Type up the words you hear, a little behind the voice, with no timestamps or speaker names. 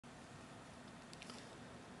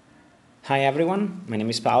Hi everyone, my name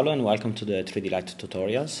is Paolo and welcome to the 3D Light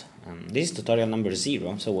tutorials. This is tutorial number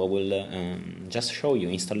 0, so I will just show you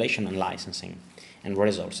installation and licensing and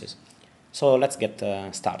resources. So let's get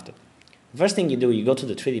started. First thing you do, you go to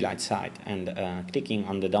the 3D Light site and clicking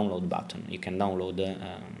on the download button, you can download the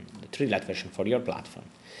 3D Light version for your platform.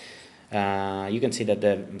 You can see that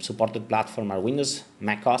the supported platform are Windows,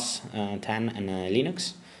 Mac OS 10 and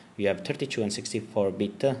Linux. You have 32 and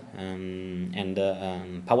 64-bit and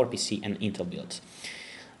PowerPC and Intel builds.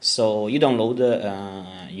 So you download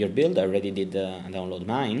your build. I already did download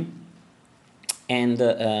mine. And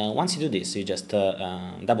once you do this, you just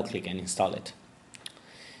double click and install it.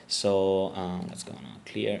 So let's go on a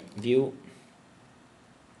clear view.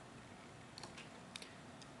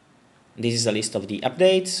 This is a list of the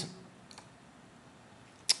updates,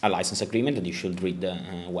 a license agreement that you should read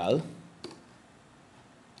well.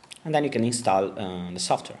 And then you can install the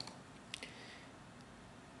software.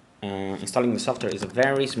 Installing the software is a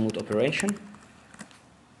very smooth operation.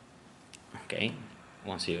 Okay,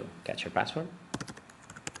 once you catch your password.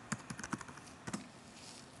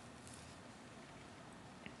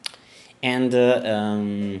 And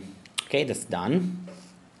okay, that's done.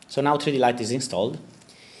 So now 3D Light is installed,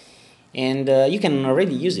 and you can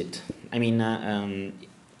already use it. I mean,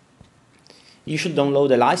 you should download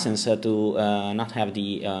the license to not have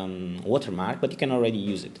the watermark, but you can already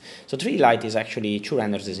use it. So 3D Light is actually two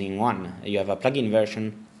renders in one. You have a plugin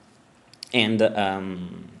version and a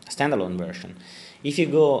standalone version. If you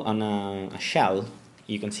go on a shell,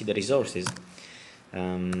 you can see the resources.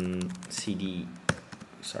 Go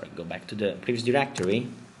back to the previous directory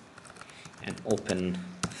and open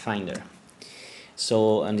Finder.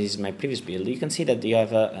 So, and this is my previous build. You can see that you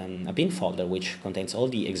have a bin folder which contains all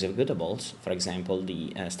the executables, for example,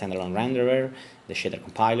 the standalone renderer, the shader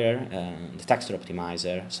compiler, the texture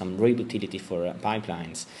optimizer, some ROIB utility for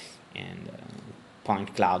pipelines, and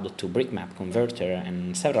point cloud to brickmap converter,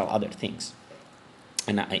 and several other things.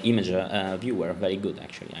 And an image viewer, very good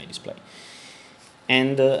actually, I display.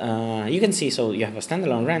 And you can see, so you have a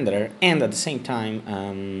standalone renderer and at the same time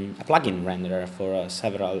a plugin renderer for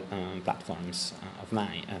several platforms of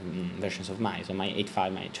my versions of Maya. So Maya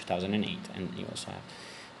 8.5, Maya 2008, and you also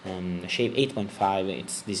have Shave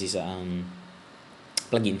 8.5. This is a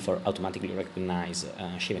plugin for automatically recognize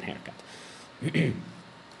shave and haircut.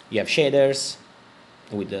 You have shaders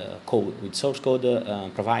with the code, with source code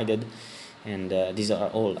provided. And these are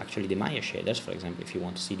all actually the Maya shaders. For example, if you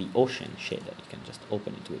want to see the ocean shader, you can just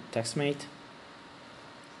open it with TextMate.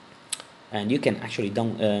 And you can actually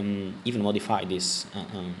even modify this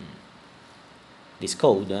this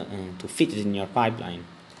code to fit it in your pipeline.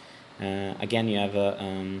 Again, you have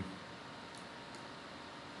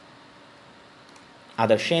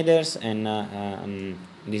other shaders, and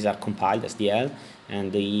these are compiled SDL,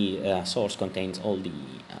 and the source contains all the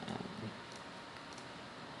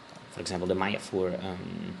for example, the Maya 4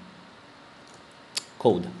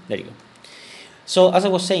 code. There you go. So as I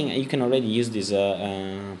was saying, you can already use this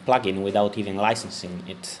plugin without even licensing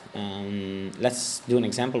it. Let's do an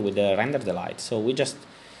example with the Render Delight. So we just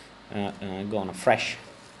go on a fresh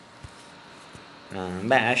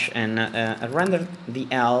bash, and render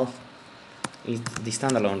DL is the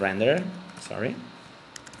standalone renderer. Sorry.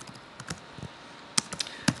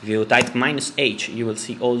 If you type -H, you will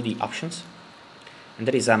see all the options. And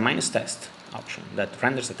there is a -test option that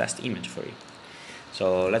renders a test image for you.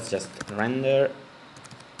 So let's just render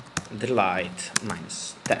Delight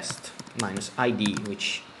 -test -id,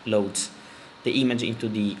 which loads the image into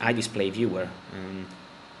the iDisplay viewer.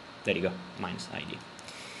 There you go, -id.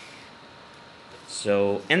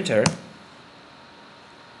 So enter,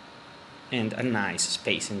 and a nice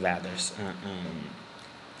Space Invaders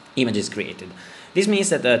image is created. This means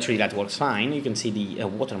that 3D Light works fine. You can see the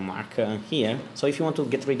watermark here. So if you want to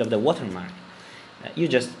get rid of the watermark, you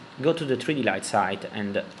just go to the 3D Light site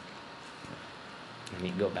and let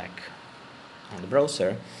me go back on the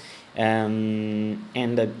browser and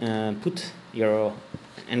put your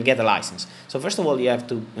and get a license. So first of all, you have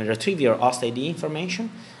to retrieve your host ID information.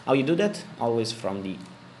 How you do that? Always from the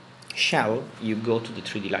shell, you go to the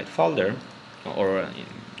 3D Light folder, or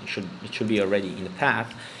it should be already in the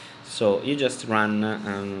path. So you just run,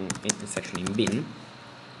 it's actually in bin,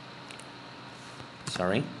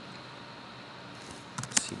 sorry,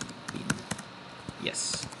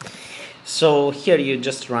 yes. So here you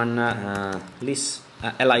just run list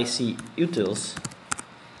lic utils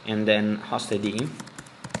and then host ID,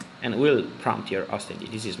 and will prompt your host ID.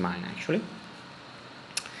 This is mine actually.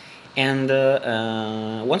 And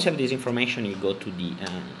once you have this information, you go to the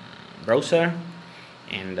browser,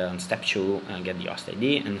 and step 2 get the host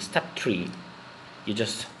ID, and step 3 you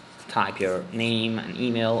just type your name and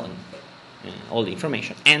email and all the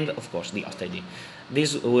information, and of course the host ID.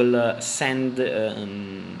 This will send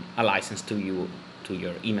a license to you to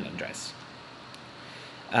your email address.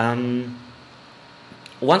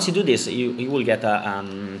 Once you do this, you will get a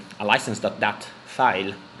license.dat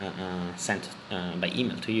file sent by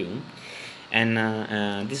email to you, and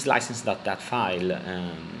this license.dat file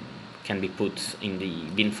can be put in the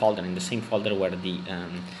bin folder, in the same folder where the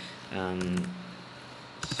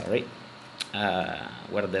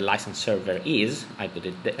where the license server is. I put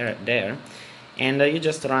it there, and you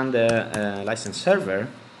just run the license server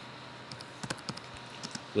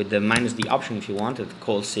with the -d option if you want. It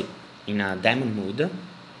calls it in a daemon mode,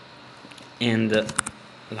 and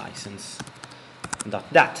license.dat.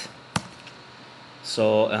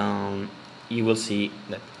 So you will see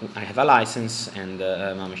that I have a license, and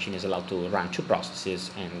my machine is allowed to run 2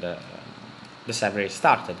 processes, and the server is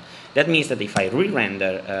started. That means that if I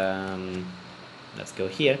re-render, let's go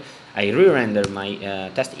here, I re-render my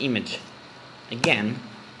test image again,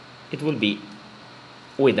 it will be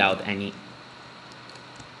without any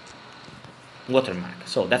watermark.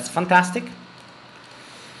 So that's fantastic.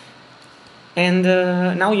 And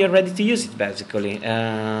now you're ready to use it, basically.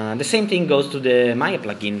 The same thing goes to the Maya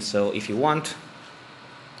plugin. So if you want,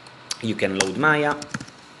 you can load Maya,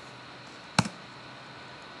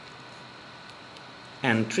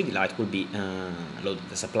 and 3D Light will be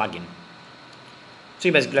loaded as a plugin. So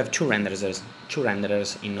you basically have two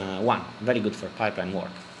renderers in one. Very good for pipeline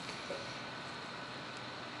work.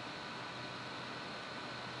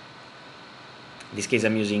 In this case,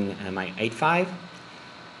 I'm using my 8.5.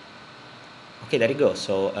 Okay, there you go.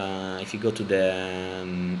 So if you go to the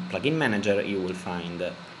plugin manager, you will find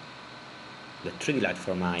the 3D Light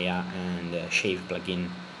for Maya and the Shave plugin,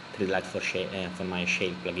 3D Light for Maya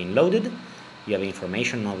Shave plugin loaded. You have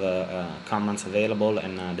information of commands available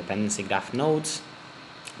and dependency graph nodes.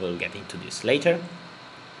 We'll get into this later.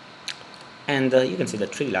 And you can see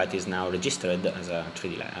that 3D Light is now registered as a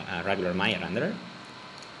regular Maya renderer,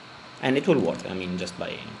 and it will work. I mean, just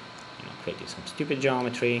by creating some stupid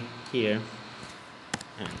geometry here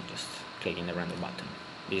and just clicking the render button.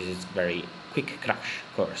 This is very quick crash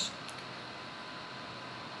course.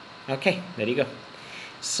 Okay, there you go.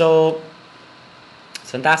 So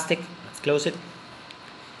it's fantastic. Let's close it.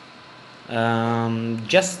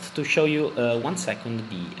 Just to show you 1 second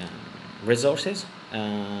the resources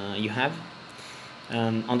you have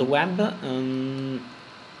on the web.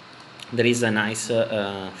 There is a nice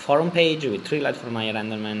forum page with 3D Light for Maya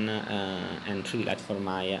Renderman and 3D Light for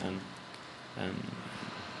Maya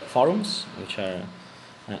forums, which are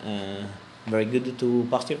very good to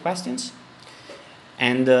post your questions.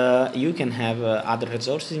 And you can have other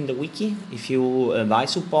resources in the wiki. If you buy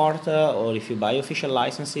support or if you buy official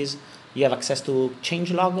licenses, you have access to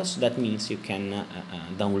changelogs. That means you can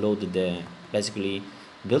download the basically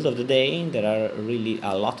build of the day. There are really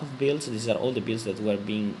a lot of builds. These are all the builds that were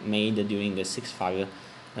being made during the 6.5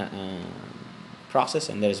 process,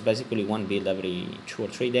 and there is basically one build every 2 or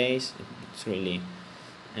 3 days. It's really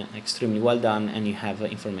extremely well done, and you have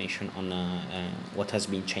information on what has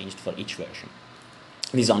been changed for each version.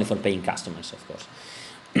 This is only for paying customers, of course.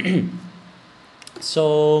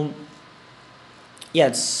 So,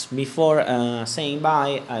 yes, before saying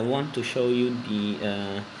bye, I want to show you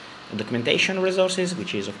the documentation resources,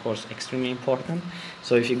 which is, of course, extremely important.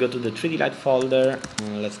 So if you go to the 3D Light folder,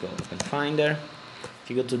 let's go open Finder. If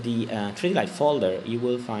you go to the 3D Light folder, you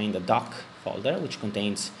will find a doc folder, which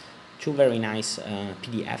contains 2 very nice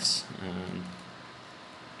PDFs,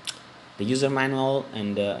 the user manual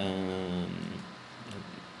and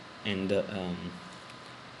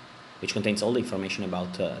which contains all the information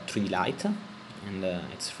about 3D Light, and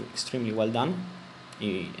it's extremely well done.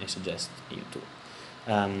 I suggest you to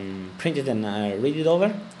print it and read it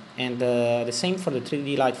over, and the same for the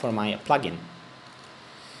 3D Light for Maya plugin.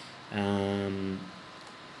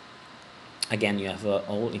 Again, you have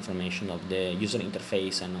all information of the user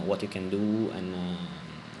interface and what you can do, and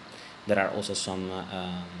there are also some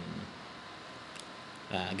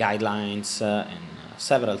guidelines and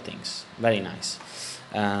several things. Very nice.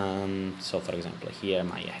 So, for example, here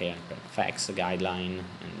Maya Hair Effects guideline,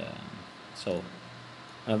 and so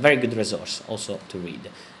a very good resource also to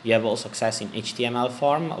read. You have also access in HTML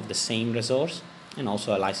form of the same resource, and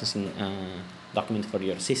also a licensing document for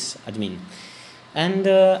your sysadmin. And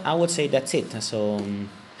I would say that's it. So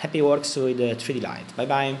happy works with 3D Light. Bye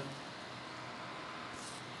bye.